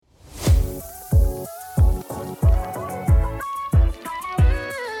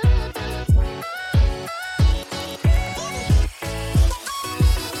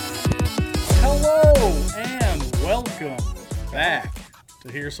Welcome back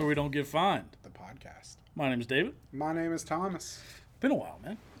to Here So We Don't Get Fined. The podcast. My name is David. My name is Thomas. Been a while,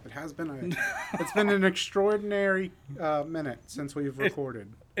 man. It has been it's been an extraordinary minute since we've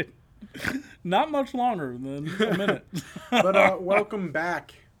recorded. Not much longer than a minute. But welcome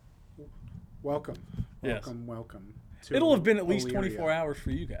back. Welcome. Yes. Welcome. To It'll have been at least Illyria. 24 hours for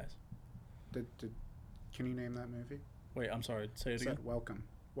you guys. Can you name that movie? Wait, I'm sorry. Say it again. Welcome.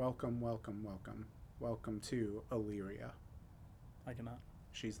 Welcome to Illyria. I cannot.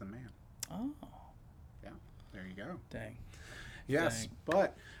 She's the man. Oh. Yeah. There you go. Dang. Yes,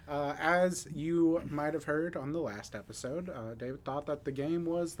 but as you might have heard on the last episode, David thought that the game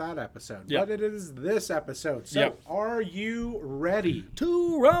was that episode. Yep. But it is this episode. So Yep. Are you ready?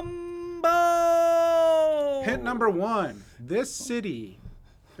 To rumble! Hint number 1. This city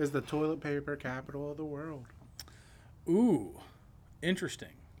is the toilet paper capital of the world. Ooh. Interesting.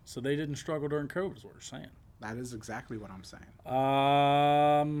 So they didn't struggle during COVID is what you're saying. That is exactly what I'm saying.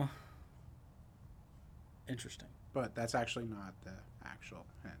 Interesting. But that's actually not the actual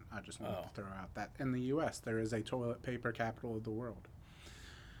hint. I just wanted to throw out that in the U.S. there is a toilet paper capital of the world.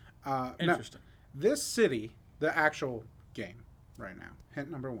 Interesting. No, this city, the actual game right now,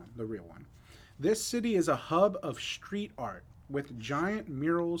 hint number 1, the real one. This city is a hub of street art with giant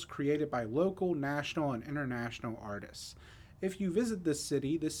murals created by local, national, and international artists. If you visit this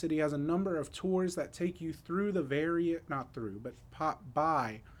city has a number of tours that take you through the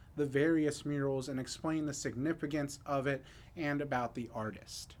by the various murals and explain the significance of it and about the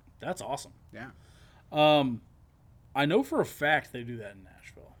artist. That's awesome. Yeah. I know for a fact they do that in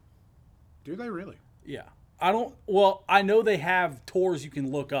Nashville. Do they really? Yeah. I know they have tours you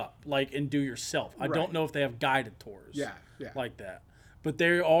can look up, and do yourself. I don't know if they have guided tours. Yeah. Like that. But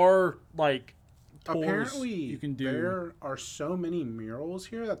there are, tours apparently you can do. There are so many murals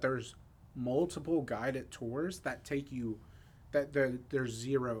here that there's multiple guided tours that take you, that there's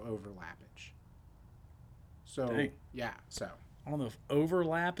zero overlappage. So, Dang. yeah, so. I don't know if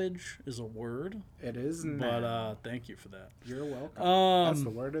overlappage is a word. It is But now. thank you for that. You're welcome. That's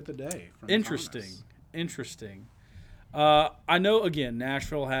the word of the day. From Interesting. Thomas. Interesting. I know, again,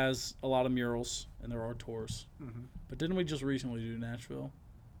 Nashville has a lot of murals, and there are tours. Mm-hmm. But didn't we just recently do Nashville?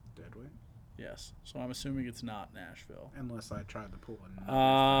 Did we? Yes. So I'm assuming it's not Nashville. Unless I tried to pull a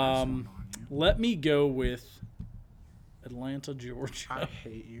Um, Let me go with Atlanta, Georgia. I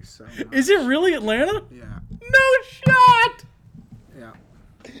hate you so much. Is it really Atlanta? Yeah. No shot! Yeah.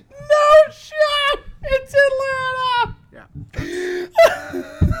 No shot! It's Atlanta! Yeah.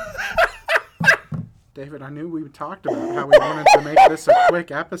 David, I knew we talked about how we wanted to make this a quick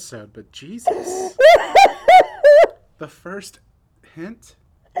episode, but Jesus. The first hint?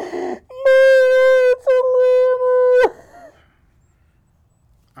 No, it's Atlanta!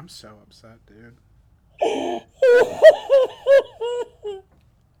 I'm so upset, dude.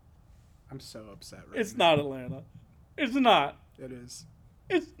 I'm so upset right It's now. not Atlanta. It's not. It is.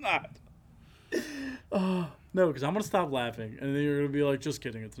 It's not. No, because I'm going to stop laughing, and then you're going to be like, just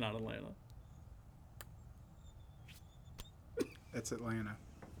kidding, it's not Atlanta. It's Atlanta.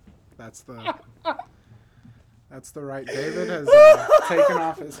 That's the right. David has taken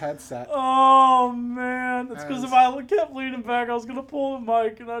off his headset. Oh, man. That's because if I kept leaning back, I was going to pull the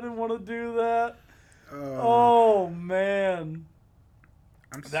mic, and I didn't want to do that. Oh, man.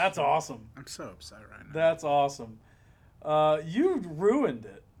 That's awesome. I'm so upset right now. That's awesome. You ruined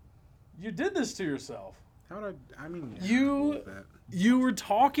it. You did this to yourself. How would I mean, yeah, a You little bit. you were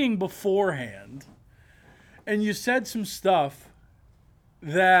talking beforehand, and you said some stuff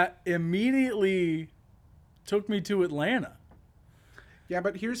that immediately took me to Atlanta. Yeah,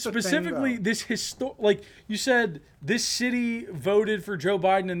 but here's the Specifically, thing, this you said this city voted for Joe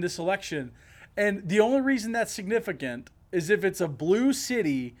Biden in this election, and the only reason that's significant is if it's a blue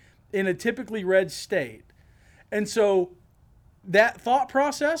city in a typically red state. And so that thought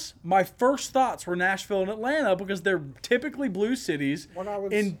process, my first thoughts were Nashville and Atlanta because they're typically blue cities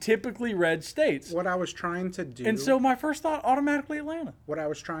in typically red states. What I was trying to do, And so my first thought, automatically Atlanta. what I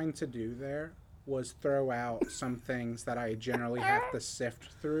was trying to do there was throw out some things that I generally have to sift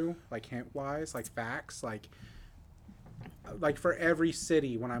through, like hint-wise, like facts, like for every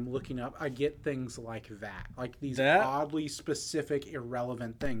city when I'm looking up, I get things like that, like these oddly specific,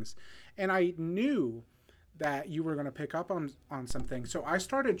 irrelevant things. And I knew that you were going to pick up on some things. So I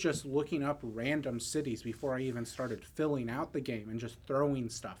started just looking up random cities before I even started filling out the game and just throwing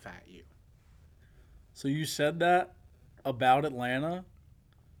stuff at you. So you said that about Atlanta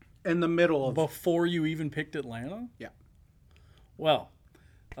In the middle of... before you even picked Atlanta? Yeah. Well,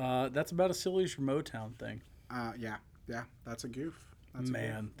 that's about as silly as your Motown thing. Yeah, that's a goof.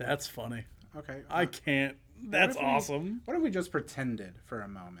 That's funny. Okay. I can't. That's awesome. What if we just pretended for a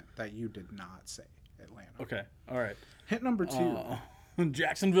moment that you did not say Atlanta? Okay. All right. Hint number 2.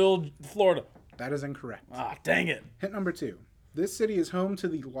 Jacksonville, Florida. That is incorrect. Ah, dang it. Hint number 2. This city is home to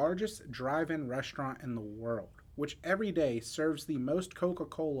the largest drive-in restaurant in the world, which every day serves the most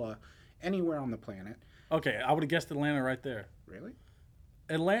Coca-Cola anywhere on the planet. Okay, I would have guessed Atlanta right there. Really?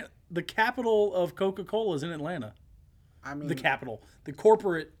 Atlanta, the capital of Coca-Cola is in Atlanta. I mean, The capital, the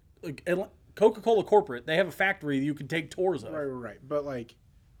corporate, like Coca-Cola corporate. They have a factory you can take tours of. right. But like,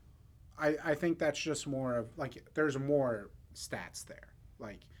 I think that's just more of like there's more stats there.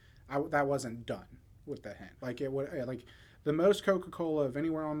 Like, that wasn't done with the hint. Like it would like the most Coca-Cola of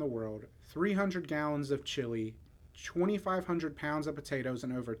anywhere on the world, 300 gallons of chili, 2,500 pounds of potatoes,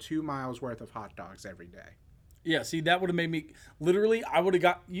 and over 2 miles worth of hot dogs every day. Yeah, see, that would have made me literally. I would have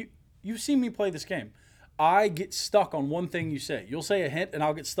got you. You've seen me play this game. I get stuck on one thing you say. You'll say a hint, and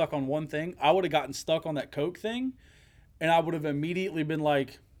I'll get stuck on one thing. I would have gotten stuck on that Coke thing, and I would have immediately been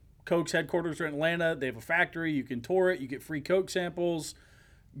like, Coke's headquarters are in Atlanta. They have a factory. You can tour it. You get free Coke samples.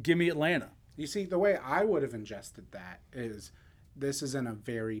 Give me Atlanta. You see, the way I would have ingested that is this is in a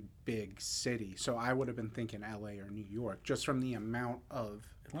very big city. So I would have been thinking LA or New York just from the amount of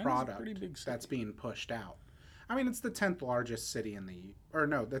Atlanta's a product pretty big city. that's being pushed out. I mean, it's the 10th largest city the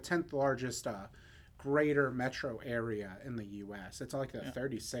 10th largest greater metro area in the U.S. It's like the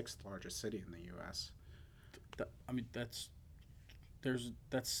 36th largest city in the U.S. I mean, that's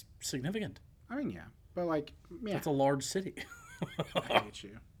significant. I mean, yeah. But like, yeah. That's a large city. I hate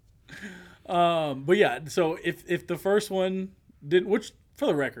you. But yeah, so if the first one didn't, which for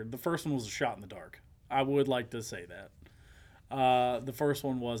the record, the first one was a shot in the dark. I would like to say that. The first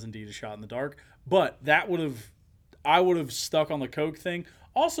one was indeed a shot in the dark, but I would have stuck on the Coke thing.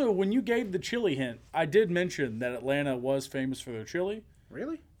 Also, when you gave the chili hint, I did mention that Atlanta was famous for their chili.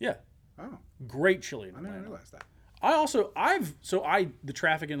 Really? Yeah. Oh, Great chili in I Atlanta. didn't realize that. The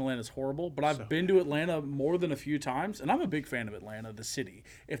traffic in Atlanta is horrible, but I've been to Atlanta more than a few times, and I'm a big fan of Atlanta, the city.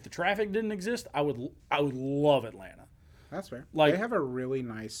 If the traffic didn't exist, I would love Atlanta. That's fair. Like- they have a really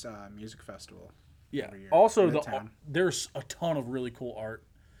nice music festival. Yeah. Every year. Also, Midtown. there's a ton of really cool art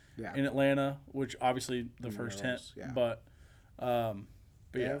Yeah. in Atlanta, which obviously the first hint, Murals, yeah. but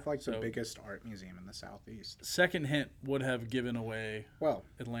They yeah. have like the so biggest art museum in the Southeast. second hint would have given away Well,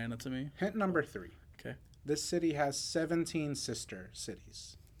 Atlanta to me. hint number 3. Okay. This city has 17 sister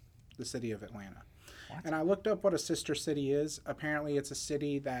cities. The city of Atlanta. What? And I looked up what a sister city is. Apparently, it's a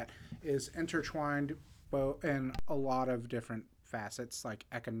city that is intertwined in a lot of different facets, like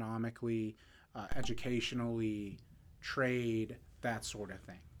economically, educationally, trade, that sort of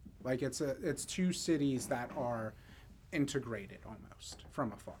thing. Like it's two cities that are integrated almost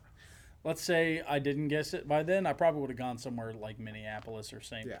from afar. Let's say I didn't guess it by then. I probably would have gone somewhere like Minneapolis or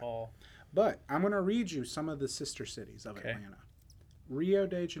St. Yeah. Paul. But I'm going to read you some of the sister cities of Okay. Atlanta. Rio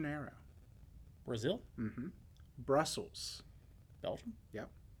de Janeiro. Brazil? Mm-hmm. Brussels. Belgium? Yep.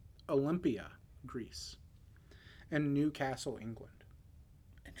 Olympia, Greece. And Newcastle, England.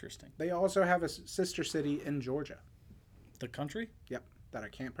 Interesting. They also have a sister city in Georgia. The country? Yep, that I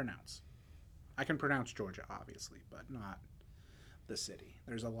can't pronounce. I can pronounce Georgia, obviously, but not the city.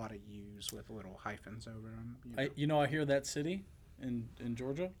 There's a lot of U's with little hyphens over them. I hear that city in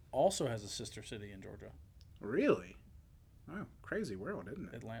Georgia also has a sister city in Georgia, Really? Oh, crazy world, isn't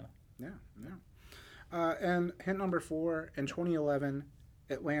it? Atlanta. Yeah. And hint number 4, in 2011,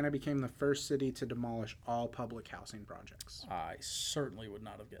 Atlanta became the first city to demolish all public housing projects. I certainly would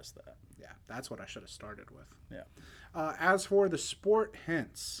not have guessed that. Yeah, that's what I should have started with. Yeah. As for the sport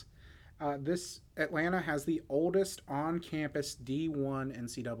hints, this Atlanta has the oldest on-campus D1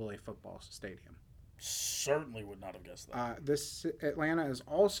 NCAA football stadium. Certainly would not have guessed that. This Atlanta is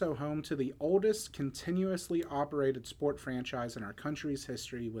also home to the oldest continuously operated sport franchise in our country's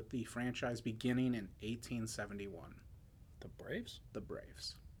history, with the franchise beginning in 1871. The Braves? The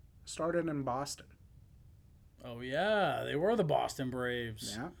Braves started in Boston. Oh, yeah. They were the Boston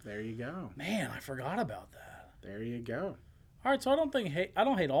Braves. Yeah, there you go. Man, I forgot about that. There you go. All right, so I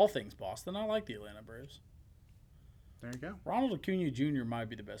don't hate all things Boston. I like the Atlanta Braves. There you go. Ronald Acuna Jr. might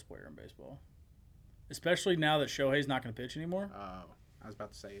be the best player in baseball. Especially now that Shohei's not going to pitch anymore. Oh, I was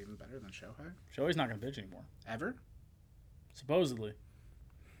about to say even better than Shohei. Shohei's not going to pitch anymore. Ever? Supposedly.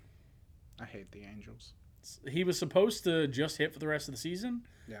 I hate the Angels. He was supposed to just hit for the rest of the season.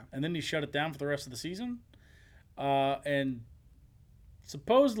 Yeah. And then he shut it down for the rest of the season. And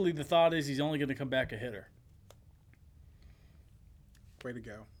supposedly the thought is he's only going to come back a hitter. Way to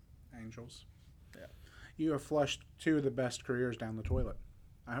go, Angels. Yeah. You have flushed 2 of the best careers down the toilet.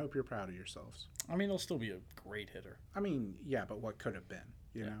 I hope you're proud of yourselves. I mean, he'll still be a great hitter. I mean, yeah, but what could have been,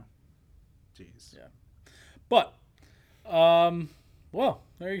 you know? Jeez. Yeah. But, well,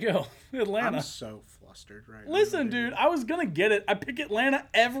 there you go. Atlanta. I'm so flustered right now. Listen, dude, I was going to get it. I pick Atlanta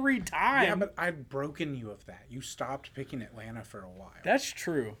every time. Yeah, but I've broken you of that. You stopped picking Atlanta for a while. That's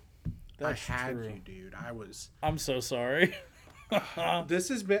true. That's I had true. you, dude. I'm so sorry. This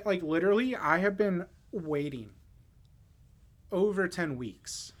has been, like, literally, I have been waiting over 10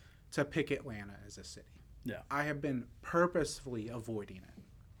 weeks to pick Atlanta as a city. Yeah. I have been purposefully avoiding it.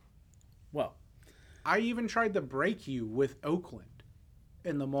 Well, I even tried to break you with Oakland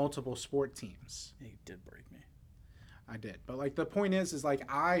in the multiple sport teams. you did break me. I did. But, like, the point is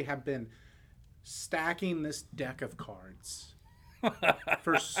like, I have been stacking this deck of cards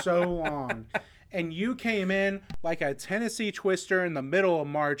for so long. And you came in like a Tennessee Twister in the middle of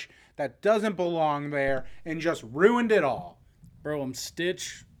March that doesn't belong there and just ruined it all. Bro, I'm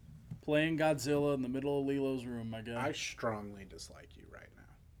Stitch playing Godzilla in the middle of Lilo's room, my guy. I strongly dislike you right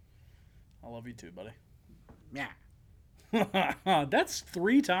now. I love you too, buddy. Yeah. That's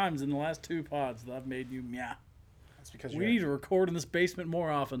 3 times in the last 2 pods that I've made you meow. That's because We need to record in this basement more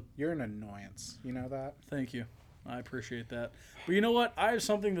often. you're an annoyance. You know that? Thank you. I appreciate that. But you know what? I have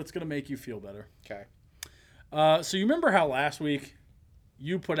something that's going to make you feel better. Okay. So you remember how last week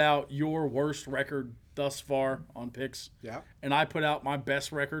you put out your worst record thus far on picks? Yeah. And I put out my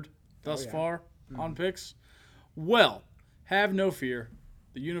best record thus yeah. far on picks? Well, have no fear.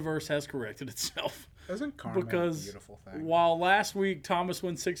 The universe has corrected itself. Isn't karma a Because beautiful thing? while last week Thomas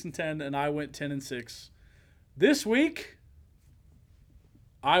went 6-10 and I went 10-6, this week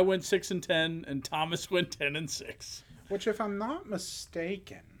I went 6-10 and Thomas went 10-6. Which, if I'm not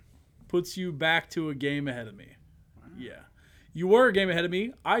mistaken, Puts you back to a game ahead of me. Wow. Yeah. You were a game ahead of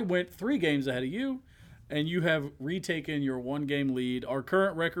me. I went 3 games ahead of you, and you have retaken your 1-game lead. Our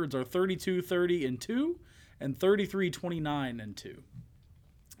current records are 32-30-2 and 33-29-2.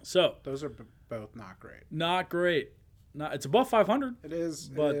 So those are both not great. not great. It's above 500. It is,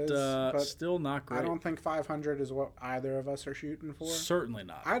 but but still not great. I don't think 500 is what either of us are shooting for. Certainly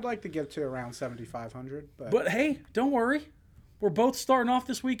not. I'd like to get to around 7,500, But hey, don't worry. We're both starting off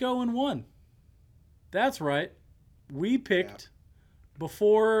this week 0-1. That's right. We picked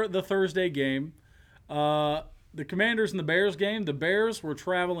before the Thursday game, the Commanders and the Bears game. The Bears were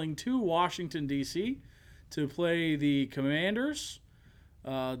traveling to Washington, D.C. to play the Commanders,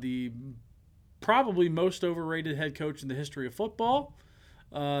 the probably most overrated head coach in the history of football,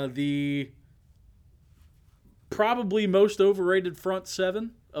 the probably most overrated front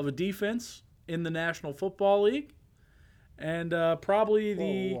 7 of a defense in the National Football League, and probably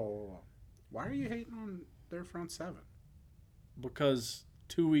the... Whoa. Why are you hating on their front 7? Because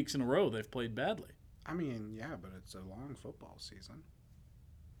 2 weeks in a row they've played badly. I mean, yeah, but it's a long football season.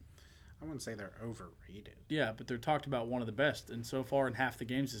 I wouldn't say they're overrated. Yeah, but they're talked about one of the best, and so far in half the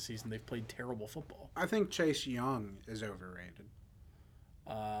games this season they've played terrible football. I think Chase Young is overrated.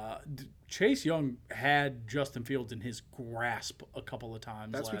 Chase Young had Justin Fields in his grasp a couple of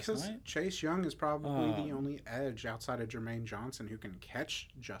times That's last because night. Chase Young is probably the only edge outside of Jermaine Johnson who can catch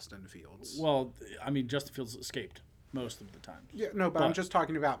Justin Fields. Well, I mean, Justin Fields escaped most of the time. Yeah, no, but I'm just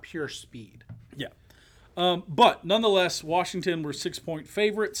talking about pure speed. Yeah. But nonetheless, Washington were 6-point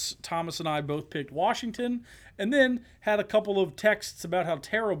favorites. Thomas and I both picked Washington, and then had a couple of texts about how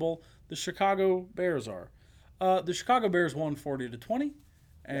terrible the Chicago Bears are. The Chicago Bears won 40-20,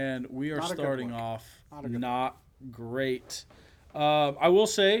 and we are starting off not great. I will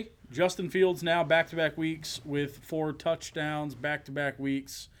say, Justin Fields now back-to-back weeks with 4 touchdowns, back-to-back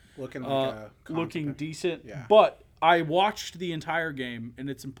weeks, looking decent. Yeah. But I watched the entire game, and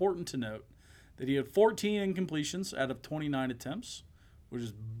it's important to note that he had 14 incompletions out of 29 attempts, which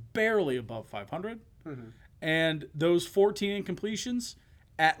is barely above 500. Mm-hmm. And those 14 incompletions,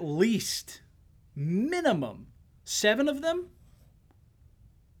 at least, minimum, 7 of them,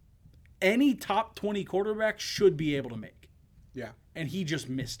 any top 20 quarterback should be able to make. Yeah. And he just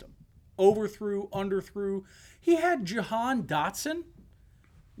missed them. Overthrew, underthrew. He had Jahan Dotson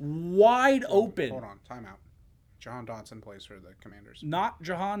wide open. Hold on, timeout. Jahan Dotson plays for the Commanders. Not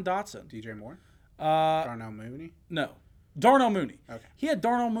Jahan Dotson. DJ Moore? Darnell Mooney? No. Darnell Mooney. Okay. He had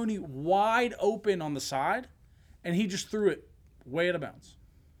Darnell Mooney wide open on the side, and he just threw it way out of bounds.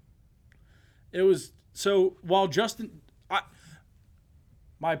 It was... So, while Justin...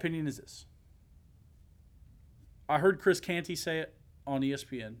 my opinion is this. I heard Chris Canty say it on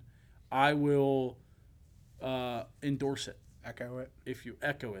ESPN. I will endorse it. Echo it? If you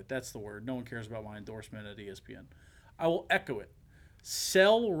echo it, that's the word. No one cares about my endorsement at ESPN. I will echo it.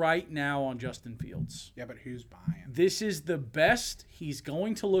 Sell right now on Justin Fields. Yeah, but who's buying? This is the best he's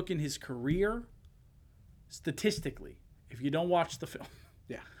going to look in his career, statistically, if you don't watch the film.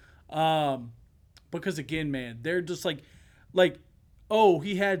 Yeah. Because again, man, they're just like, oh,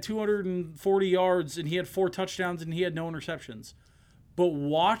 he had 240 yards and he had 4 touchdowns and he had no interceptions. But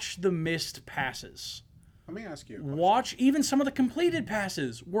watch the missed passes. Let me ask you a question. Watch even some of the completed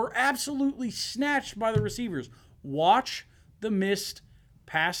passes were absolutely snatched by the receivers. Watch the missed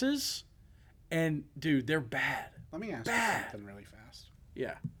passes, and dude, they're bad. Let me ask you something really fast.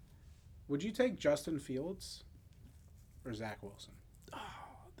 Yeah. Would you take Justin Fields or Zach Wilson? Oh,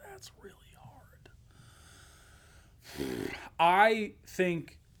 that's really hard. I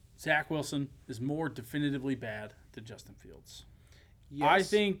think Zach Wilson is more definitively bad than Justin Fields. Yes, I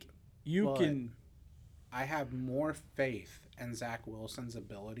think you can. I have more faith in Zach Wilson's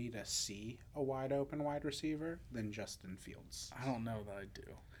ability to see a wide open wide receiver than Justin Fields. I don't know that I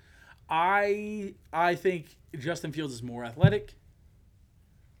do. I think Justin Fields is more athletic.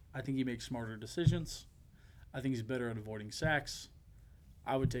 I think he makes smarter decisions. I think he's better at avoiding sacks.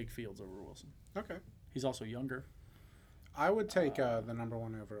 I would take Fields over Wilson. Okay. He's also younger. I would take the number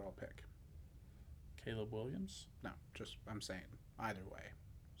 1 overall pick. Caleb Williams. No, just I'm saying either way.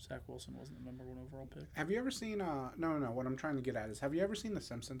 Zach Wilson wasn't the number 1 overall pick. Have you ever seen no, what I'm trying to get at is, have you ever seen the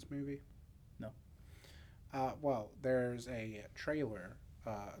Simpsons movie? No. Well, there's a trailer.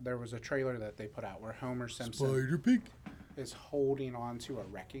 There was a trailer that they put out where Homer Simpson Spider-Pig is holding on to a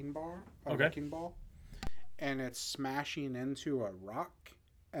wrecking ball, and it's smashing into a rock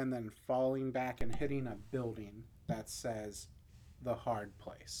and then falling back and hitting a building that says "The Hard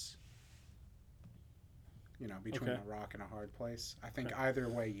Place." You know, between a rock and a hard place. I think either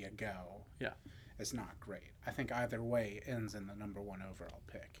way you go, it's not great. I think either way ends in the number 1 overall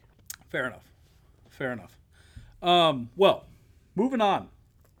pick. Fair enough. Well, moving on.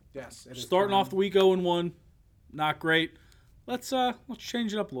 Yes, it is Starting off the week 0-1, not great. Let's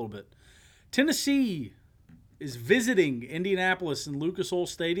change it up a little bit. Tennessee is visiting Indianapolis in Lucas Oil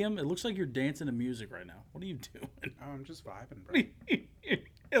Stadium. It looks like you're dancing to music right now. What are you doing? Oh, I'm just vibing, bro.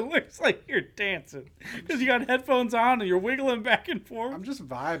 It looks like you're dancing because you got headphones on and you're wiggling back and forth. I'm just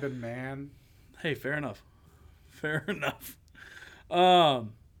vibing, man. Hey, fair enough.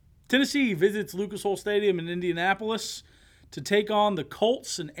 Tennessee visits Lucas Oil Stadium in Indianapolis to take on the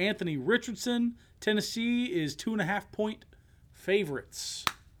Colts and Anthony Richardson. Tennessee is 2.5-point favorites.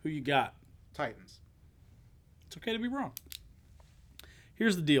 Who you got? Titans. It's okay to be wrong.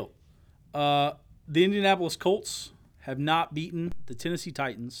 Here's the deal. The Indianapolis Colts have not beaten the Tennessee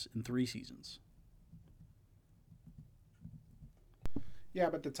Titans in 3 seasons.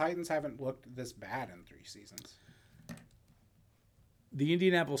 Yeah, but the Titans haven't looked this bad in 3 seasons. The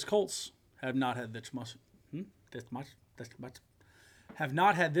Indianapolis Colts have not had this much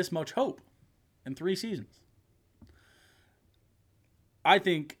hope in 3 seasons. I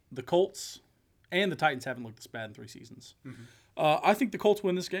think the Colts and the Titans haven't looked this bad in 3 seasons. Mm-hmm. I think the Colts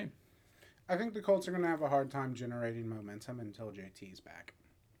win this game. I think the Colts are going to have a hard time generating momentum until JT's back.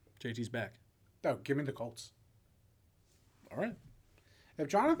 JT's back. Oh, give me the Colts. All right. If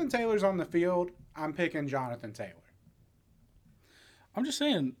Jonathan Taylor's on the field, I'm picking Jonathan Taylor. I'm just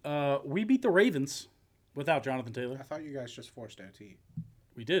saying, we beat the Ravens without Jonathan Taylor. I thought you guys just forced OT.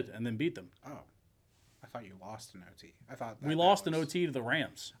 We did, and then beat them. Oh. I thought you lost an OT. We lost an OT to the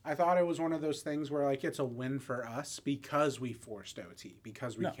Rams. I thought it was one of those things where, like, it's a win for us because we forced OT,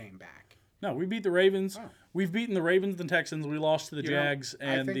 because we came back. No, we beat the Ravens. Oh. We've beaten the Ravens and Texans. We lost to the Jags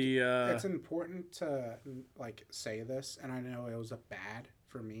and I think the. It's important to say this, and I know it was bad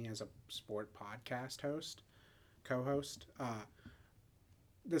for me as a sport podcast co-host.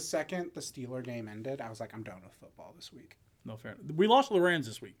 The second the Steeler game ended, I was like, I'm done with football this week. No fair. We lost to the Rams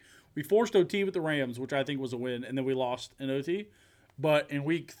this week. We forced OT with the Rams, which I think was a win, and then we lost in OT. But in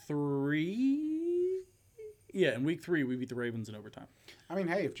week 3, we beat the Ravens in overtime. I mean,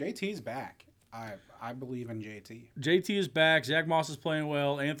 hey, if JT's back, I believe in JT. JT is back. Zach Moss is playing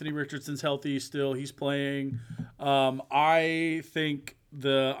well. Anthony Richardson's healthy still. He's playing. I think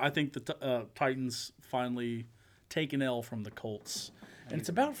the Titans finally take an L from the Colts. And it's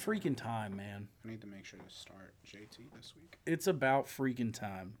about freaking time, man. I need to make sure to start JT this week. It's about freaking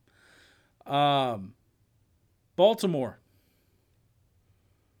time. Baltimore.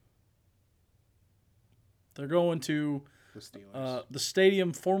 They're going to the Steelers. The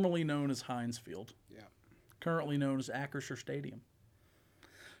stadium formerly known as Heinz Field. Yeah. Currently known as Acrisure Stadium.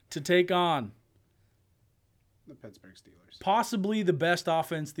 To take on the Pittsburgh Steelers. Possibly the best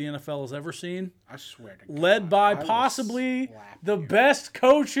offense the NFL has ever seen. I swear to God. Led by possibly the best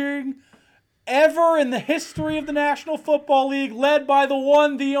coaching ever in the history of the National Football League, led by the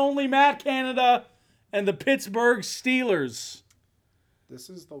one, the only Matt Canada and the Pittsburgh Steelers. This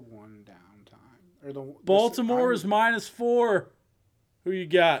is the one downtime. Baltimore is -4. Who you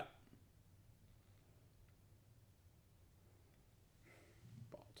got?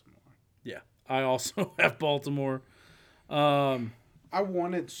 I also have Baltimore. I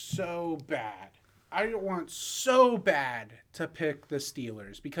wanted so bad. I want so bad to pick the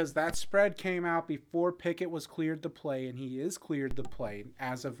Steelers because that spread came out before Pickett was cleared to play, and he is cleared to play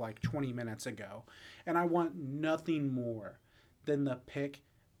as of like 20 minutes ago. And I want nothing more than to pick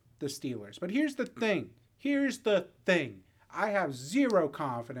the Steelers. But here's the thing. I have zero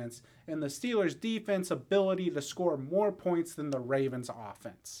confidence in the Steelers' defense ability to score more points than the Ravens'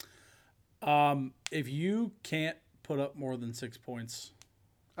 offense. If you can't put up more than 6 points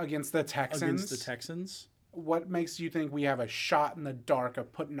Against the Texans, what makes you think we have a shot in the dark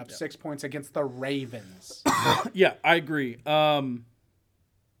of putting up 6 points against the Ravens? Yeah, I agree.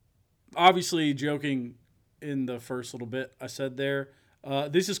 Obviously, joking in the first little bit I said there,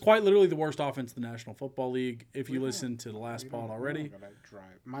 this is quite literally the worst offense in the National Football League. If you listen to the last pod already,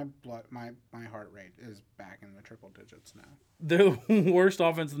 my heart rate is back in the triple digits now. They're the worst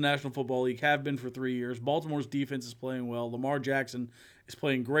offense in the National Football League, have been for 3 years. Baltimore's defense is playing well. Lamar Jackson is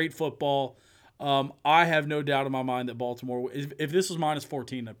playing great football. I have no doubt in my mind that Baltimore, if this was minus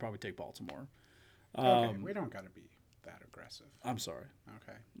 14, I'd probably take Baltimore. Okay, we don't got to be that aggressive. I'm sorry.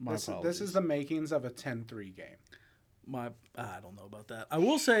 Okay. This is the makings of a 10-3 game. I don't know about that. I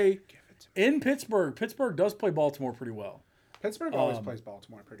will say, in Pittsburgh does play Baltimore pretty well. Pittsburgh always plays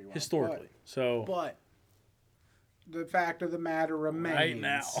Baltimore pretty well. Historically. But the fact of the matter remains, right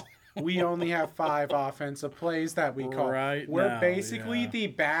now, we only have 5 offensive plays that we call. We're basically the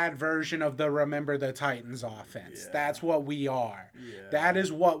bad version of the Remember the Titans offense. Yeah. That's what we are. Yeah. That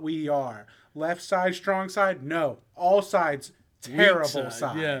is what we are. Left side, strong side? No. All sides, terrible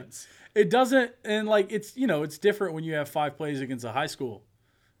sides. Yeah. It doesn't, and like it's different when you have 5 plays against a high school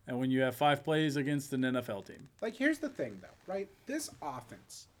and when you have 5 plays against an NFL team. Like, here's the thing, though, right? This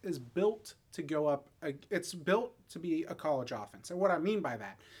offense is built to go up. It's built to be a college offense. And what I mean by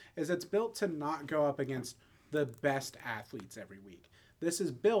that is it's built to not go up against the best athletes every week. This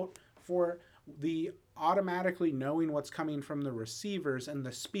is built for the automatically knowing what's coming from the receivers and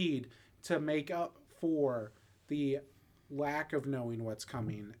the speed to make up for the lack of knowing what's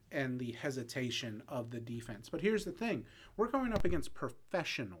coming and the hesitation of the defense. But here's the thing. We're going up against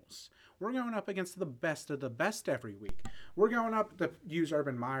professionals. We're going up against the best of the best every week. We're going up, to use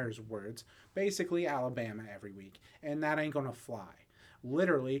Urban Meyer's words, basically Alabama every week. And that ain't going to fly.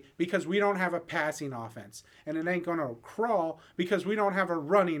 Literally, because we don't have a passing offense. And it ain't going to crawl because we don't have a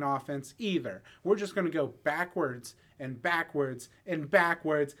running offense either. We're just going to go backwards and backwards and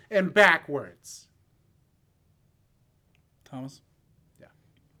backwards and backwards. Thomas? Yeah.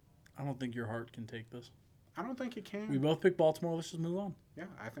 I don't think your heart can take this. I don't think it can. We both picked Baltimore. Let's just move on. Yeah,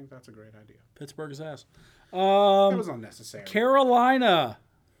 I think that's a great idea. Pittsburgh is ass. That was unnecessary. Carolina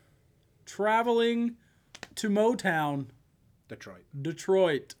traveling to Motown,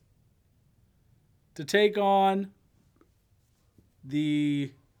 Detroit, to take on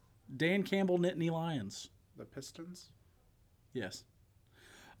the Dan Campbell Nittany Lions. The Pistons? Yes.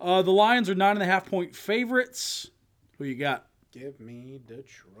 The Lions are 9.5-point favorites. Who you got? Give me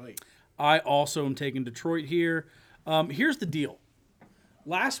Detroit. I also am taking Detroit here. Here's the deal.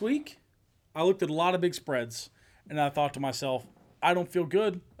 Last week, I looked at a lot of big spreads, and I thought to myself, I don't feel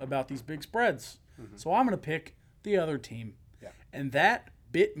good about these big spreads. Mm-hmm. So I'm going to pick the other team. Yeah. And that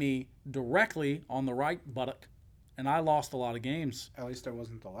bit me directly on the right buttock, and I lost a lot of games. At least it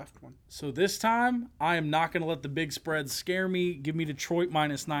wasn't the left one. So this time, I am not going to let the big spreads scare me. Give me Detroit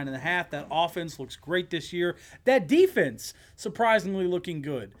minus 9.5. That offense looks great this year. That defense, surprisingly looking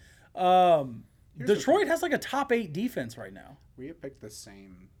good. Detroit has like a top 8 defense right now. We have picked the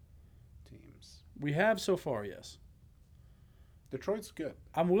same teams. We have so far, yes. Detroit's good.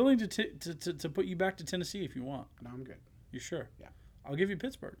 I'm willing to put you back to Tennessee if you want. No, I'm good. You sure? Yeah. I'll give you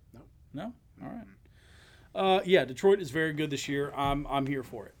Pittsburgh. No. No? All right. Yeah, Detroit is very good this year. I'm here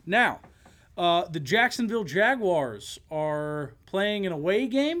for it. Now, the Jacksonville Jaguars are playing an away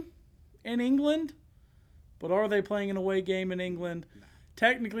game in England, but are they playing an away game in England? No.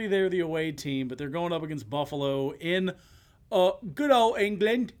 Technically, they're the away team, but they're going up against Buffalo in good old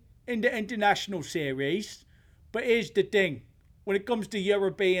England in the international series. But here's the thing. When it comes to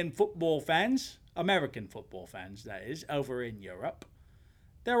European football fans, American football fans, that is, over in Europe,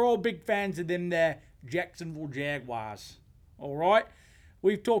 they're all big fans of them there Jacksonville Jaguars. All right?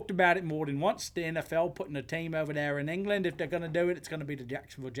 We've talked about it more than once. The NFL putting a team over there in England. If they're going to do it, it's going to be the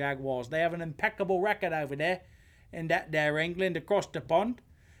Jacksonville Jaguars. They have an impeccable record over there in that there England across the pond.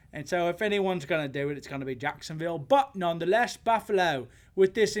 And so if anyone's going to do it, it's going to be Jacksonville. But nonetheless, Buffalo,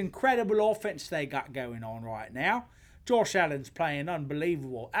 with this incredible offense they got going on right now, Josh Allen's playing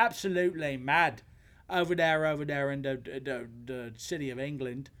unbelievable, absolutely mad over there in the city of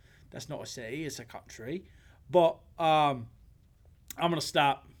England. That's not a city, it's a country. But I'm going to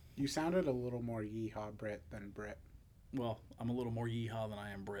stop. You sounded a little more yeehaw Brit than Brit. Well, I'm a little more yeehaw than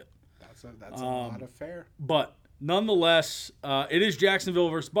I am Brit. That's a lot of fair. But nonetheless, it is Jacksonville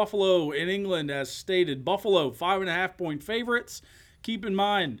versus Buffalo in England, as stated. Buffalo, 5.5-point favorites. Keep in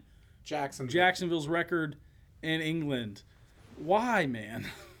mind, Jacksonville's record in England. Why, man?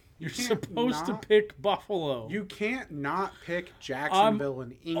 You're supposed to pick Buffalo. You can't not pick Jacksonville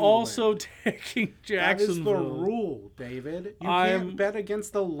in England. Also taking Jacksonville. That is the rule, David. You can't bet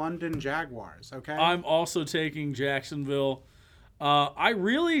against the London Jaguars, okay? I'm also taking Jacksonville.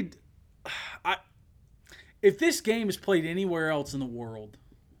 If this game is played anywhere else in the world,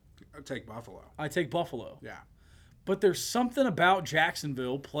 I'd take Buffalo. I take Buffalo. Yeah. But there's something about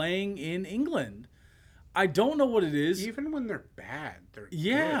Jacksonville playing in England. I don't know what it is. Even when they're bad, they're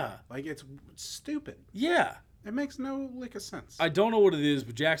good. Like, it's stupid. Yeah. It makes no lick of sense. I don't know what it is,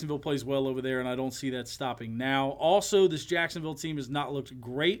 but Jacksonville plays well over there, and I don't see that stopping now. Also, this Jacksonville team has not looked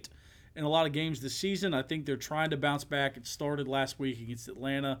great in a lot of games this season. I think they're trying to bounce back. It started last week against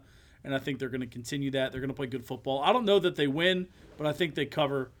Atlanta, and I think they're going to continue that. They're going to play good football. I don't know that they win, but I think they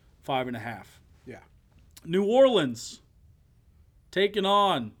cover 5.5. Yeah. New Orleans taking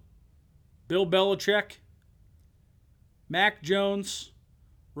on Bill Belichick, Mac Jones,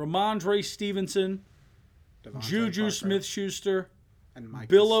 Ramondre Stevenson, Juju Smith-Schuster, and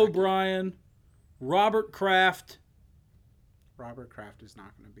Bill O'Brien, Robert Kraft. Robert Kraft is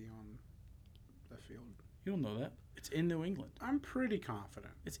not going to be on the field. You don't know that. It's in New England. I'm pretty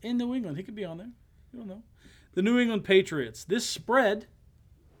confident. It's in New England. He could be on there. You don't know. The New England Patriots. This spread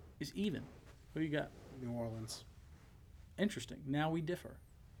is even. Who you got? New Orleans. Interesting. Now we differ.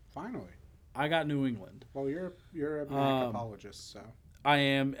 Finally. I got New England. Well, you're a Mac apologist, so. I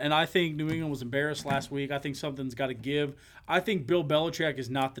am, and I think New England was embarrassed last week. I think something's got to give. I think Bill Belichick is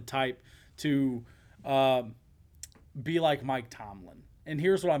not the type to be like Mike Tomlin. And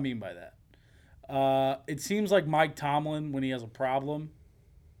here's what I mean by that. It seems like Mike Tomlin, when he has a problem,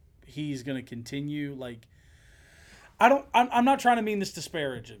 he's going to continue. Like, I'm not trying to mean this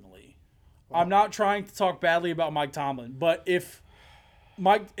disparagingly. I'm not trying to talk badly about Mike Tomlin. But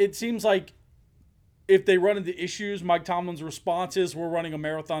it seems like if they run into issues, Mike Tomlin's response is, we're running a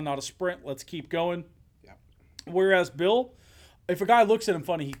marathon, not a sprint. Let's keep going. Yeah. Whereas Bill, if a guy looks at him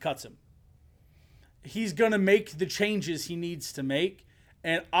funny, he cuts him. He's going to make the changes he needs to make.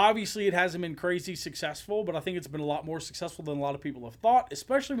 And obviously it hasn't been crazy successful, but I think it's been a lot more successful than a lot of people have thought,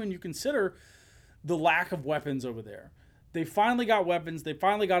 especially when you consider the lack of weapons over there. They finally got weapons. They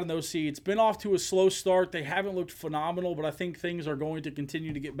finally got an OC. It's been off to a slow start. They haven't looked phenomenal, but I think things are going to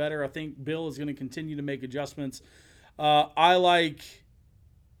continue to get better. I think Bill is going to continue to make adjustments. I like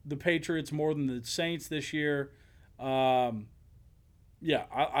the Patriots more than the Saints this year. I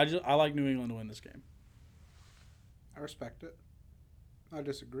like New England to win this game. I respect it. I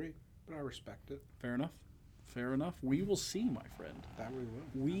disagree, but I respect it. Fair enough. Fair enough. We will see, my friend. That we will.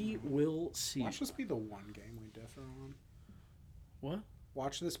 We will see. Watch this be the one game we differ on. What?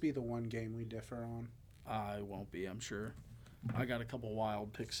 Watch this be the one game we differ on. I won't be, I'm sure. I got a couple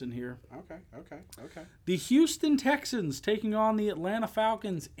wild picks in here. Okay. The Houston Texans taking on the Atlanta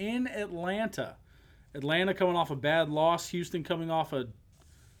Falcons in Atlanta. Atlanta coming off a bad loss. Houston coming off a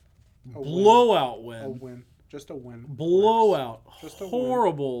blowout win. A win. Just a win. Blowout. Just a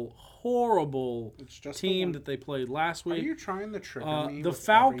horrible just team that they played last week. Are you trying to trigger me? The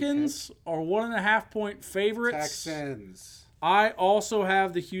Falcons are 1.5-point favorites. Texans. I also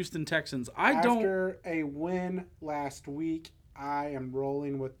have the Houston Texans. After a win last week, I am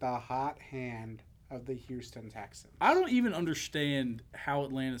rolling with the hot hand of the Houston Texans. I don't even understand how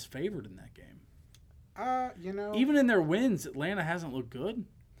Atlanta's favored in that game. Even in their wins, Atlanta hasn't looked good.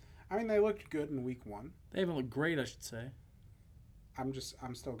 I mean, they looked good in week 1. They haven't looked great, I should say. I'm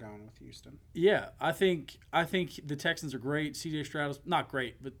still going with Houston. Yeah, I think the Texans are great. C.J. Stroud is not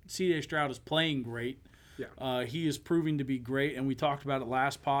great, but C.J. Stroud is playing great. Yeah. He is proving to be great, and we talked about it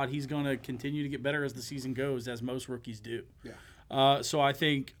last pod. He's going to continue to get better as the season goes, as most rookies do. Yeah. So I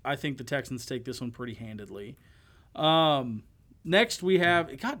think the Texans take this one pretty handedly. Next we have,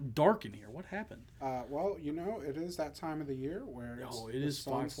 it got dark in here. What happened? Well, it is that time of the year where the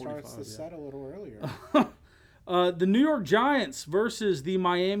sun starts to set a little earlier. The New York Giants versus the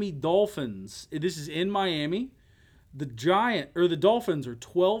Miami Dolphins. This is in Miami. The Dolphins are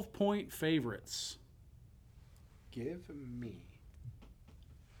 12-point favorites. Give me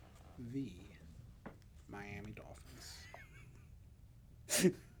the Miami Dolphins.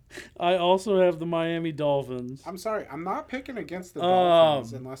 I also have the Miami Dolphins. I'm sorry, I'm not picking against the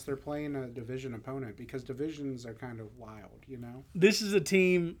Dolphins unless they're playing a division opponent because divisions are kind of wild, you know? This is a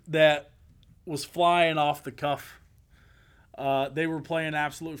team that was flying off the cuff. They were playing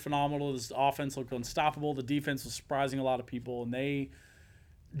absolutely phenomenal. This offense looked unstoppable. The defense was surprising a lot of people, and they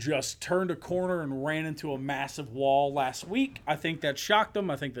just turned a corner and ran into a massive wall last week. I think that shocked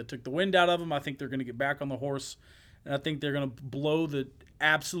them. I think that took the wind out of them. I think they're going to get back on the horse, and I think they're going to blow the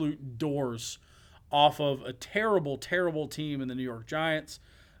absolute doors off of a terrible, terrible team in the New York Giants.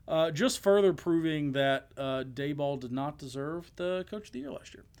 Just further proving that Dayball did not deserve the Coach of the Year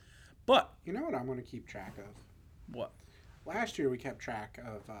last year. But you know what I'm going to keep track of? What? Last year we kept track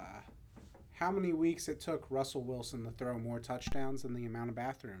of how many weeks it took Russell Wilson to throw more touchdowns than the amount of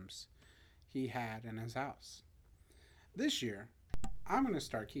bathrooms he had in his house. This year, I'm going to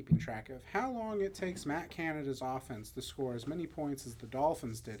start keeping track of how long it takes Matt Canada's offense to score as many points as the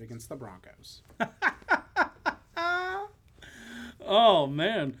Dolphins did against the Broncos. Oh,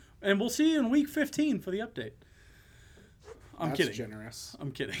 man. And we'll see you in week 15 for the update. That's kidding. Generous.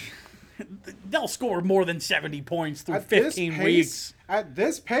 I'm kidding. They'll score more than 70 points through 15 weeks. At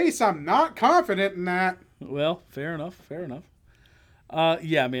this pace, I'm not confident in that. Well, fair enough. Fair enough.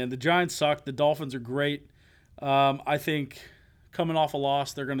 Yeah, man, the Giants suck. The Dolphins are great. I think coming off a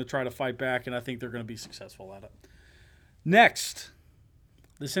loss, they're going to try to fight back, and I think they're going to be successful at it. Next,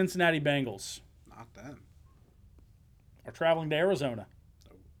 the Cincinnati Bengals Not them. are traveling to Arizona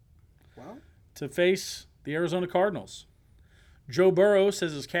Well, to face the Arizona Cardinals. Joe Burrow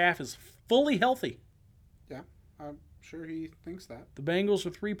says his calf is fully healthy. yeah, I'm sure he thinks that. The Bengals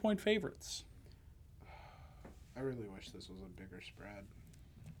are 3-point favorites. I really wish this was a bigger spread.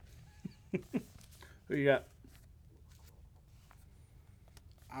 Who you got?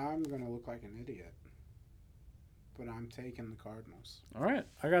 I'm going to look like an idiot, but I'm taking the Cardinals. All right.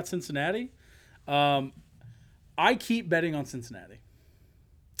 I got Cincinnati. I keep betting on Cincinnati.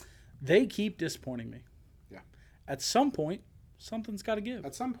 They keep disappointing me. Yeah. At some point, something's got to give.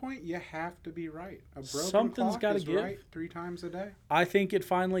 At some point, you have to be right. A broken Something's clock gotta is give. right 3 times a day. I think it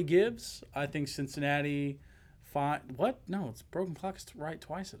finally gives. I think Cincinnati. What? No, it's broken clock is right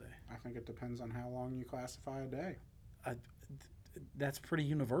twice a day. I think it depends on how long you classify a day. That's pretty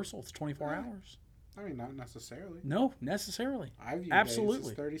universal. It's 24 hours. I mean, not necessarily. No, necessarily. I view Absolutely.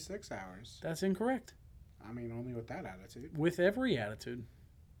 days as 36 hours. That's incorrect. I mean, only with that attitude. With every attitude.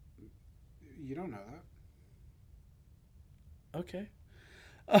 You don't know that. Okay.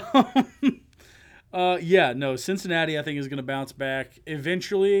 Yeah, no, Cincinnati I think is going to bounce back.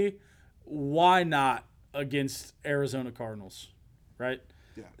 Eventually, why not against Arizona Cardinals, right?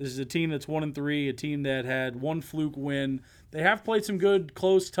 Yeah. This is a team that's 1-3, a team that had one fluke win. They have played some good,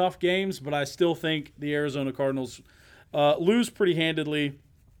 close, tough games, but I still think the Arizona Cardinals lose pretty handedly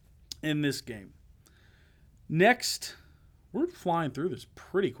in this game. Next, we're flying through this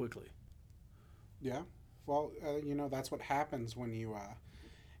pretty quickly. Yeah. Well, that's what happens when you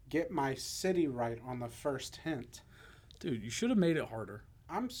get my city right on the first hint. Dude, you should have made it harder.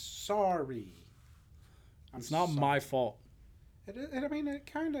 I'm sorry. It's not my fault. It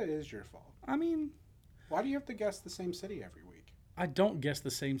kind of is your fault. I mean, why do you have to guess the same city every week? I don't guess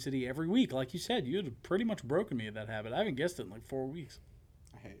the same city every week. Like you said, you had pretty much broken me of that habit. I haven't guessed it in like 4 weeks.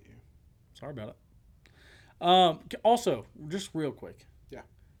 I hate you. Sorry about it. Also, just real quick. Yeah.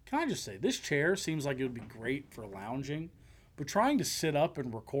 Can I just say, this chair seems like it would be great for lounging, but trying to sit up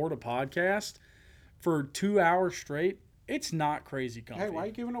and record a podcast for 2 hours straight, it's not crazy comfy. Hey, why are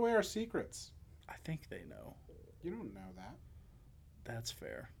you giving away our secrets? I think they know. You don't know that. That's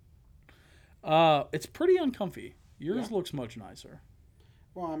fair. It's pretty uncomfy. Yours looks much nicer.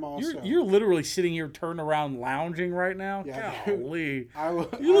 Well, I'm also... You're literally sitting here turned around lounging right now. Yeah, Golly.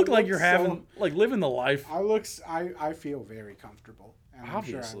 You look like you're living the life. I feel very comfortable. And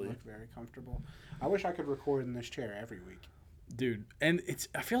Obviously. I'm sure I look very comfortable. I wish I could record in this chair every week. Dude, and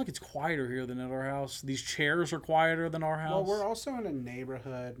I feel like it's quieter here than at our house. These chairs are quieter than our house. Well, we're also in a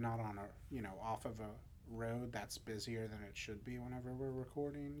neighborhood, not on off of a road that's busier than it should be whenever we're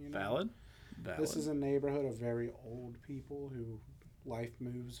recording. Valid. This is a neighborhood of very old people who life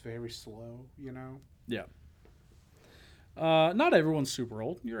moves very slow, Yeah. Not everyone's super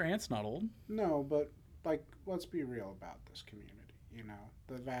old. Your aunt's not old. No, but let's be real about this community.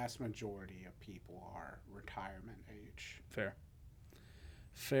 The vast majority of people are retirement age.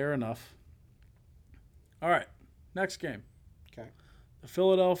 Fair enough. All right, next game. Okay. The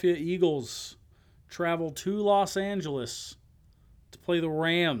Philadelphia Eagles travel to Los Angeles to play the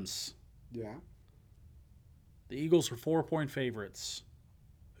Rams. Yeah. The Eagles are 4-point favorites.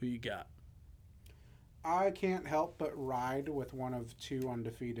 Who you got? I can't help but ride with one of two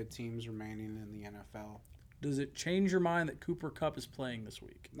undefeated teams remaining in the NFL. Does it change your mind that Cooper Kupp is playing this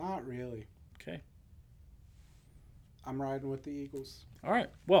week? Not really. Okay. I'm riding with the Eagles. All right.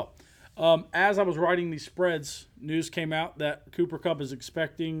 Well, as I was writing these spreads, news came out that Cooper Kupp is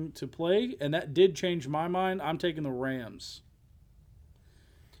expecting to play, and that did change my mind. I'm taking the Rams.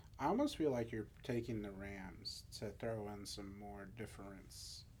 I almost feel like you're taking the Rams to throw in some more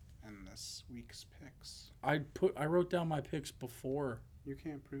difference in this week's picks. I wrote down my picks before. You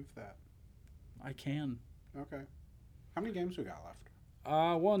can't prove that. I can. Okay. How many games we got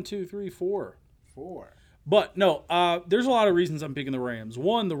left? 1, 2, 3, 4. 4. But no, there's a lot of reasons I'm picking the Rams.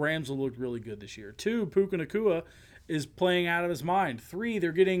 1, the Rams have looked really good this year. 2, Puka Nacua is playing out of his mind. 3,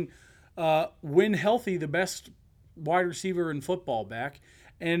 they're getting when healthy the best wide receiver in football back.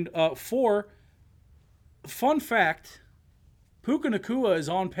 And 4, fun fact, Puka Nacua is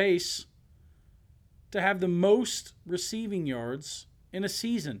on pace to have the most receiving yards in a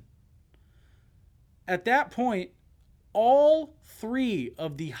season. At that point, all 3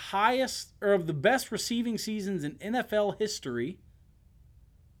 of the highest or of the best receiving seasons in NFL history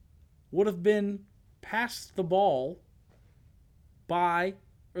would have been passed the ball by,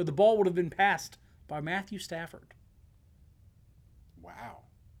 or the ball would have been passed by Matthew Stafford. Wow.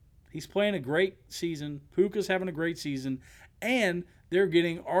 He's playing a great season. Puka's having a great season. And they're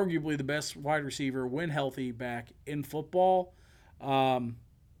getting arguably the best wide receiver when healthy back in football.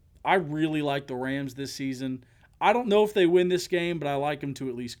 I really like the Rams this season. I don't know if they win this game, but I like them to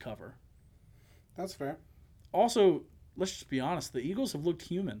at least cover. That's fair. Also, let's just be honest. The Eagles have looked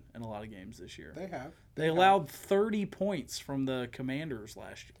human in a lot of games this year. They have. They allowed 30 points from the Commanders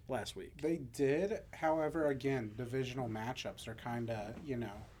last week. They did. However, again, divisional matchups are kind of,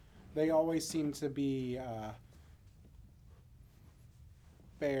 they always seem to be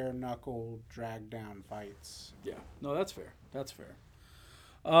bare-knuckle, drag-down fights. Yeah. No, that's fair. That's fair.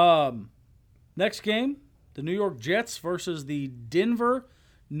 Next game, the New York Jets versus the Denver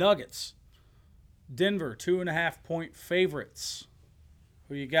Nuggets. Denver, 2.5-point favorites.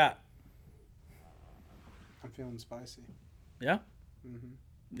 Who you got? I'm feeling spicy. Yeah? Mm-hmm.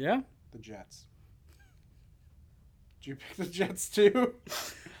 Yeah? The Jets. Did you pick the Jets too?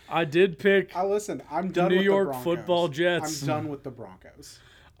 I did pick Listen, I'm the done New with York the Broncos. Football Jets. I'm done with the Broncos.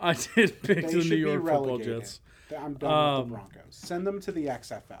 I did pick They the should New be York Football relegated. Jets. I'm done with the Broncos. Send them to the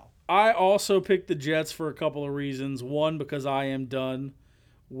XFL. I also picked the Jets for a couple of reasons. One, because I am done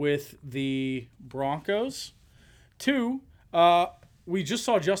with the Broncos. 2, we just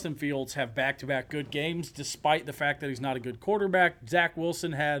saw Justin Fields have back-to-back good games, despite the fact that he's not a good quarterback. Zach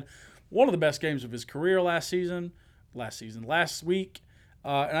Wilson had one of the best games of his career last week.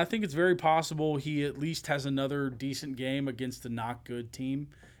 And I think it's very possible he at least has another decent game against a not good team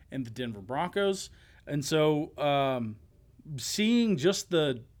in the Denver Broncos. And so seeing just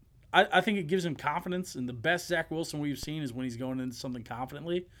I think it gives him confidence, and the best Zach Wilson we've seen is when he's going into something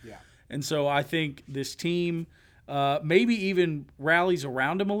confidently. Yeah. And so I think this team maybe even rallies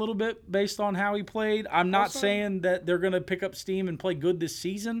around him a little bit based on how he played. I'm not saying that they're going to pick up steam and play good this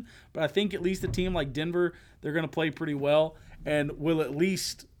season, but I think at least a team like Denver, they're going to play pretty well and will at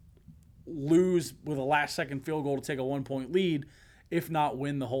least lose with a last-second field goal to take a 1-point lead, if not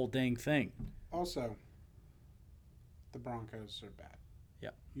win the whole dang thing. Also, the Broncos are bad.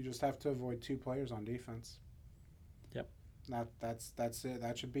 Yep. You just have to avoid 2 players on defense. Yep. That's it.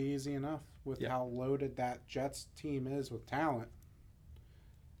 That should be easy enough with Yep. how loaded that Jets team is with talent.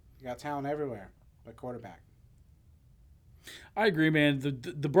 You got talent everywhere, but quarterback. I agree, man.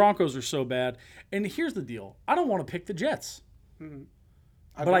 The Broncos are so bad. And here's the deal. I don't want to pick the Jets. Mm-hmm.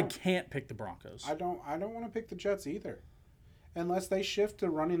 I can't pick the Broncos. I don't want to pick the Jets either. Unless they shift to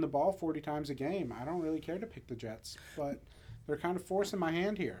running the ball 40 times a game. I don't really care to pick the Jets, but they're kind of forcing my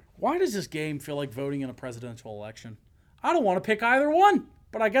hand here. Why does this game feel like voting in a presidential election? I don't want to pick either one,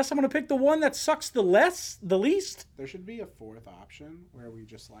 but I guess I'm going to pick the one that sucks the least. There should be a 4th option where we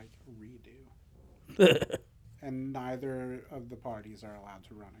just redo. And neither of the parties are allowed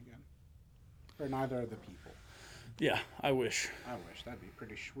to run again. Or neither of the people. Yeah, I wish. That'd be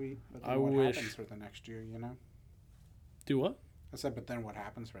pretty sweet. But then what happens for the next year, Do what? I said, but then what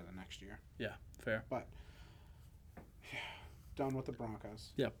happens for the next year? Yeah, fair. But, yeah, done with the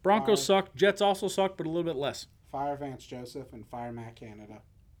Broncos. Yeah, Broncos suck. Jets also suck, but a little bit less. Fire Vance Joseph and fire Matt Canada.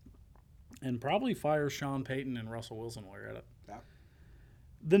 And probably fire Sean Payton and Russell Wilson while you're at it. Yeah.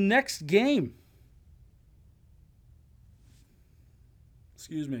 The next game.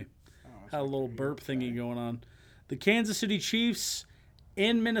 Excuse me. Had a little burp thingy going on. The Kansas City Chiefs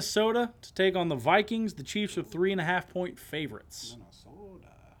in Minnesota to take on the Vikings. The Chiefs are 3.5-point favorites. Minnesota.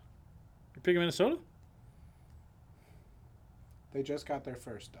 You're picking Minnesota? They just got their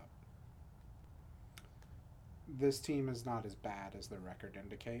first dub. This team is not as bad as their record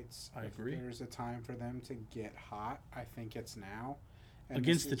indicates. I agree. If there's a time for them to get hot, I think it's now. And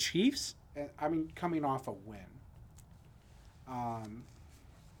Against the Chiefs? I mean, coming off a win.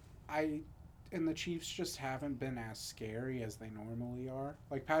 And the Chiefs just haven't been as scary as they normally are.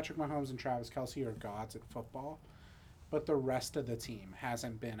 Like, Patrick Mahomes and Travis Kelce are gods at football, but the rest of the team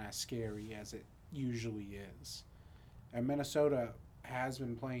hasn't been as scary as it usually is. And Minnesota has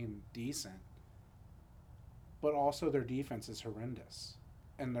been playing decent, but also their defense is horrendous,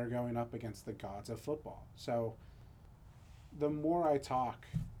 and they're going up against the gods of football. So the more I talk,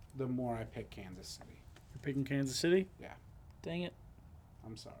 the more I pick Kansas City. You're picking Kansas City? Yeah. Dang it.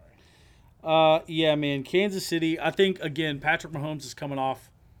 I'm sorry. Yeah, man, Kansas City. I think, again, Patrick Mahomes is coming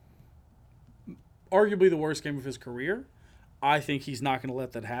off arguably the worst game of his career. I think he's not going to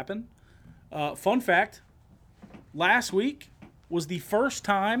let that happen. Fun fact, last week was the first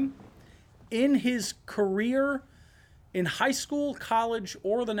time in his career in high school, college,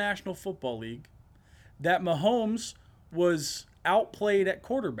 or the National Football League that Mahomes was outplayed at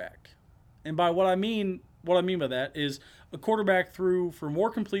quarterback. And by what I mean by that is a quarterback threw for more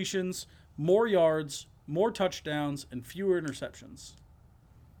completions, more yards, more touchdowns, and fewer interceptions.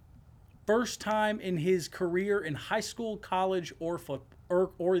 First time in his career in high school, college, or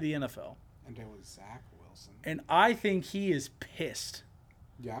the NFL. And it was Zach Wilson. And I think he is pissed.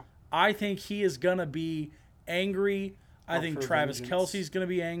 Yeah. I think he is going to be angry. I think Travis vengeance. Kelce's going to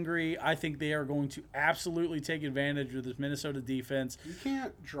be angry. I think they are going to absolutely take advantage of this Minnesota defense. You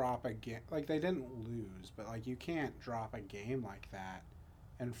can't drop a game. Like, they didn't lose, but, like, you can't drop a game like that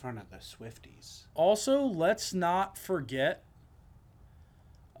in front of the Swifties. Also, let's not forget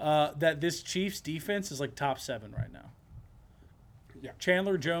that this Chiefs defense is like top 7 right now. Yeah.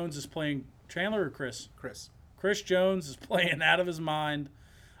 Chandler Jones is playing. Chandler or Chris? Chris Jones is playing out of his mind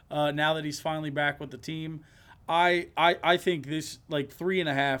now that he's finally back with the team. I think this, like,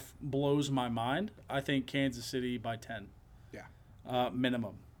 3.5 blows my mind. I think Kansas City by 10. Yeah.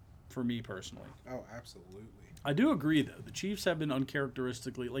 Minimum for me personally. Oh, absolutely. I do agree, though. The Chiefs have been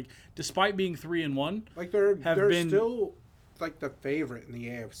uncharacteristically, like, despite being 3-1, Like, they're been still, like, the favorite in the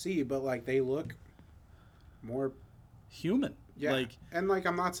AFC, but, like, they look more human. Yeah. Like, and, like,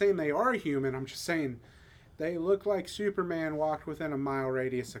 I'm not saying they are human. I'm just saying they look like Superman walked within a mile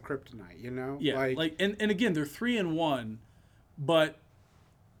radius of kryptonite, you know? yeah. And again, they're 3-1, but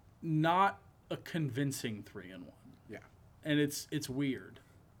not a convincing 3-1. Yeah. And it's weird.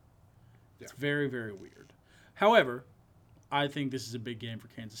 Yeah. It's very, very weird. However, I think this is a big game for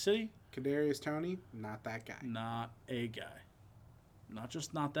Kansas City. Kadarius Toney, not that guy. Not a guy. Not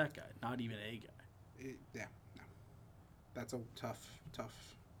just not that guy. Not even a guy. Yeah, no. That's a tough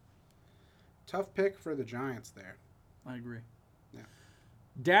pick for the Giants there. I agree. Yeah.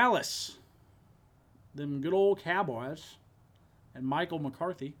 Dallas. Them good old Cowboys and Michael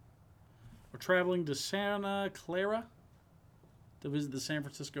McCarthy are traveling to Santa Clara to visit the San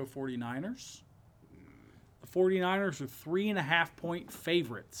Francisco 49ers. The 49ers are 3.5-point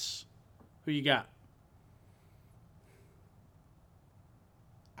favorites. Who you got?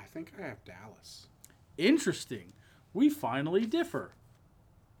 I think I have Dallas. Interesting. We finally differ.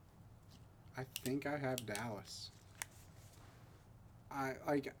 I think I have Dallas. I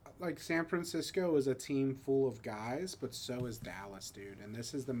like San Francisco is a team full of guys, but so is Dallas, dude. And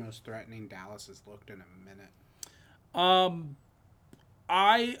this is the most threatening Dallas has looked in a minute.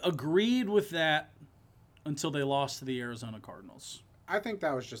 I agreed with that until they lost to the Arizona Cardinals. I think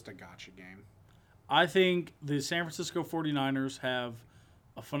that was just a gotcha game. I think the San Francisco 49ers have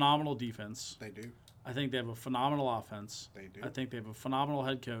a phenomenal defense. They do. I think they have a phenomenal offense. They do. I think they have a phenomenal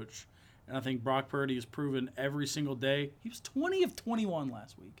head coach. And I think Brock Purdy has proven every single day. He was 20 of 21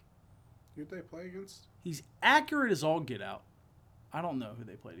 last week. Who'd they play against? He's accurate as all get out. I don't know who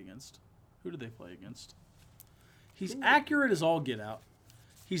they played against. Who did they play against? He's accurate as all get out.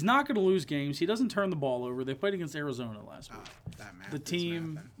 He's not going to lose games. He doesn't turn the ball over. They played against Arizona last week. That math The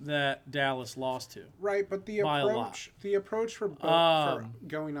team that Dallas lost to. Right, but the by a lot. approach for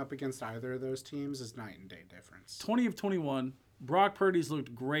going up against either of those teams is night and day difference. 20 of 21. Brock Purdy's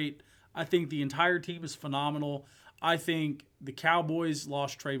looked great. I think the entire team is phenomenal. I think the Cowboys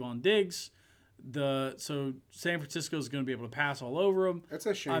lost Trayvon Diggs. So San Francisco is going to be able to pass all over them. It's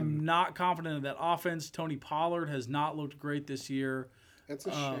a shame. I'm not confident in that offense. Tony Pollard has not looked great this year. It's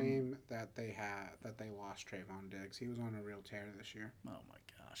a shame that they lost Trayvon Diggs. He was on a real tear this year. Oh my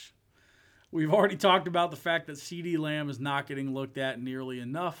gosh. We've already talked about the fact that CeeDee Lamb is not getting looked at nearly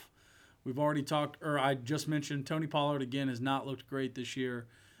enough. I just mentioned Tony Pollard again has not looked great this year.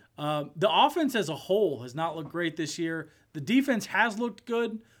 The offense as a whole has not looked great this year. The defense has looked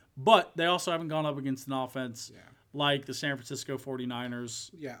good, but they also haven't gone up against an offense like the San Francisco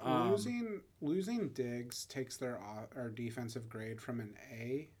 49ers. Yeah, losing Diggs takes their defensive grade from an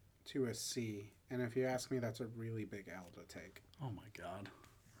A to a C. And if you ask me, that's a really big L to take. Oh, my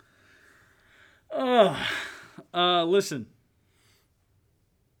God. Listen.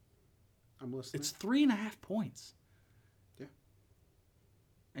 I'm listening. It's 3.5 points. Yeah.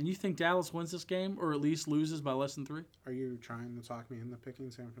 And you think Dallas wins this game or at least loses by less than 3? Are you trying to talk me into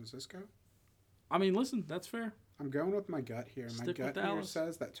picking San Francisco? I mean, listen, that's fair. I'm going with my gut here. Stick my with gut here Dallas.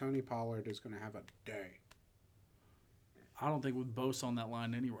 says that Tony Pollard is going to have a day. I don't think with Bosa on that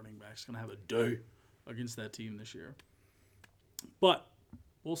line, any running back's going to have a day against that team this year. But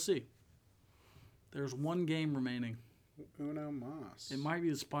we'll see. There's one game remaining. Uno mas. It might be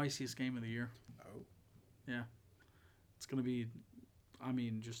the spiciest game of the year. Oh. Yeah. It's going to be,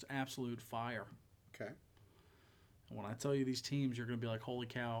 just absolute fire. Okay. And when I tell you these teams, you're going to be like, holy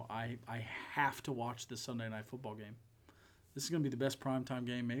cow, I have to watch this Sunday night football game. This is going to be the best primetime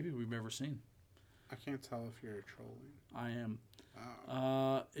game maybe we've ever seen. I can't tell if you're trolling. I am.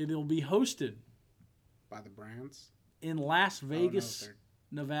 Oh. It'll be hosted By the Browns? in Las Vegas,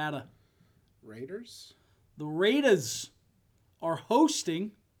 Nevada. Raiders? The Raiders are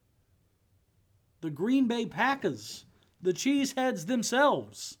hosting the Green Bay Packers, the Cheeseheads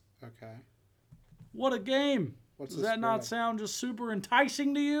themselves. Okay. What a game. What's Does the that not spread? sound just super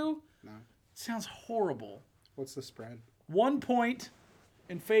enticing to you? No. It sounds horrible. What's the spread? 1 point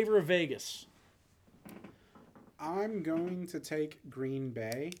in favor of Vegas. I'm going to take Green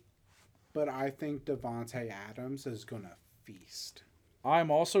Bay, but I think Devontae Adams is going to feast.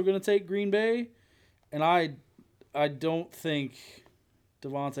 I'm also going to take Green Bay, and I don't think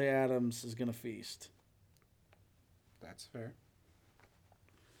Devontae Adams is going to feast. That's fair.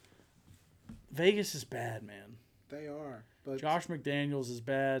 Vegas is bad, man. They are. But Josh McDaniels is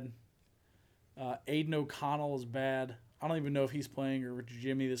bad. Aiden O'Connell is bad. I don't even know if he's playing or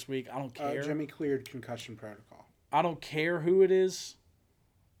Jimmy this week. I don't care. Jimmy cleared concussion protocol. I don't care who it is.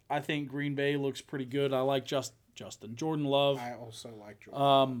 I think Green Bay looks pretty good. I like Jordan Love. I also like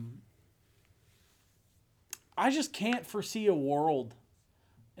Jordan. I just can't foresee a world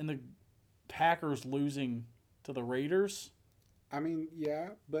in the Packers losing to the Raiders. I mean,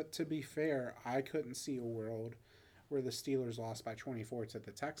 yeah, but to be fair, I couldn't see a world where the Steelers lost by 24 to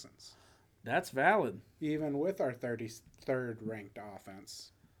the Texans. That's valid. Even with our 33rd ranked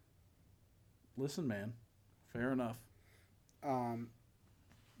offense. Listen, man. Fair enough.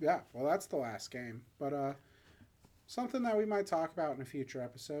 Yeah, well, that's the last game. But something that we might talk about in a future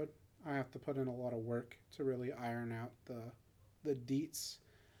episode. I have to put in a lot of work to really iron out the deets.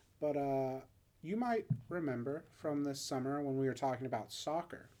 But you might remember from this summer when we were talking about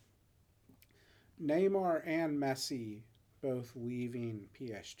soccer. Neymar and Messi both leaving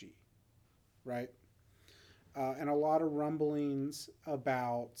PSG, right? And a lot of rumblings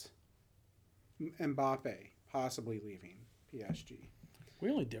about Mbappe possibly leaving PSG. We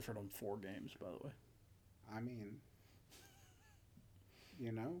only differed on 4 games, by the way. I mean,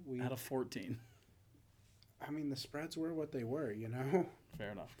 we Out of 14. I mean, the spreads were what they were,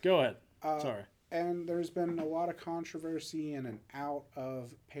 Fair enough. Go ahead. Sorry. And there's been a lot of controversy in and out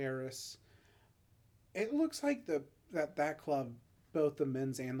of Paris. It looks like that club, both the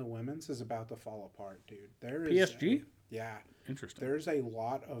men's and the women's, is about to fall apart, dude. There is PSG? Yeah. Interesting. There's a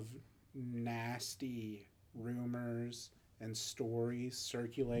lot of nasty rumors and stories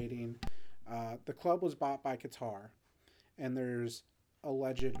circulating. The club was bought by Qatar, and there's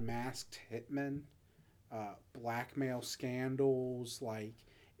alleged masked hitmen, blackmail scandals. Like,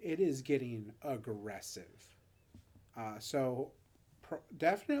 it is getting aggressive.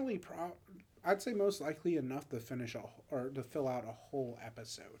 Definitely, I'd say most likely enough to to fill out a whole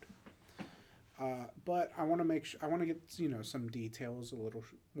episode. But I want to get some details a little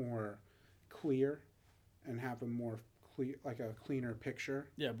more clear, and have a more clear, like a cleaner picture.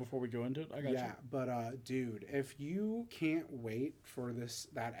 Yeah, before we go into it, I got you. Yeah, but dude, if you can't wait for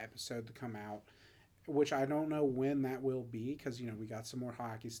that episode to come out, which I don't know when that will be, because we got some more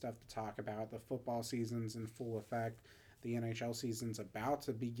hockey stuff to talk about. The football season's in full effect. The NHL season's about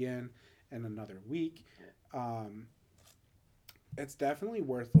to begin in another week. It's definitely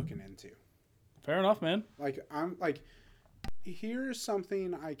worth looking into. Fair enough, man. Here's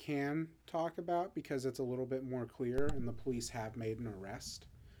something I can talk about because it's a little bit more clear, and the police have made an arrest.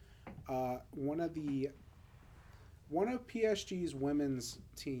 One of PSG's women's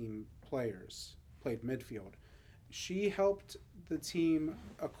team players played midfield. She helped the team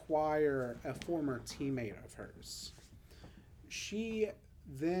acquire a former teammate of hers. She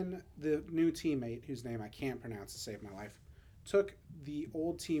Then the new teammate, whose name I can't pronounce to save my life, took the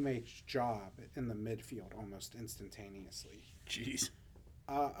old teammate's job in the midfield almost instantaneously. Jeez.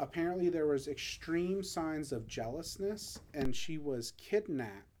 Apparently, there was extreme signs of jealousness, and she was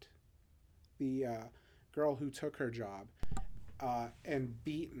kidnapped, the girl who took her job, and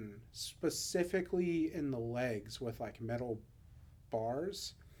beaten, specifically in the legs with like metal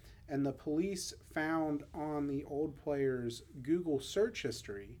bars. And the police found on the old player's Google search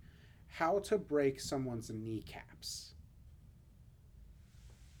history how to break someone's kneecaps.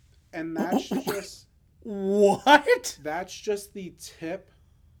 And that's just What? that's just the tip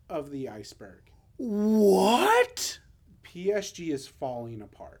of the iceberg. What? PSG is falling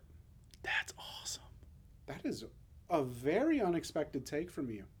apart. That's awesome. That is a very unexpected take from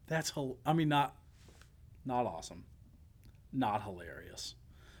you. I mean, not awesome, not hilarious,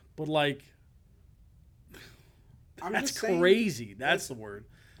 but like, that's crazy. That's the word.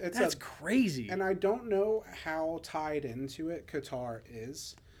 That's crazy. And I don't know how tied into it Qatar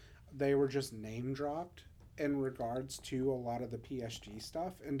is. They were just name dropped in regards to a lot of the PSG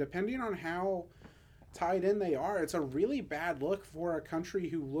stuff. And depending on how tied in they are, it's a really bad look for a country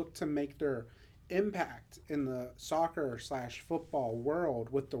who looked to make their impact in the soccer/football world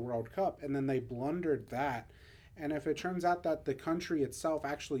with the World Cup. And then they blundered that. And if it turns out that the country itself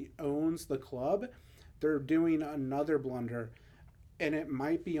actually owns the club, they're doing another blunder. And it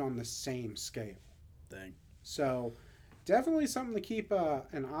might be on the same scale. Dang. So definitely something to keep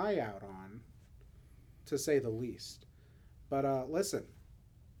an eye out on, to say the least. But listen,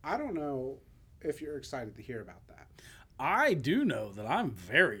 I don't know if you're excited to hear about that. I do know that I'm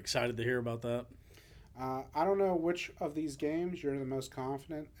very excited to hear about that. I don't know which of these games you're the most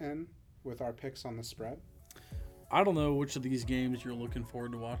confident in with our picks on the spread. I don't know which of these games you're looking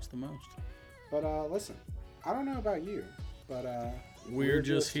forward to watch the most. But listen, I don't know about you, but we're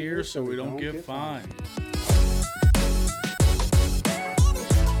just here so we don't get fined.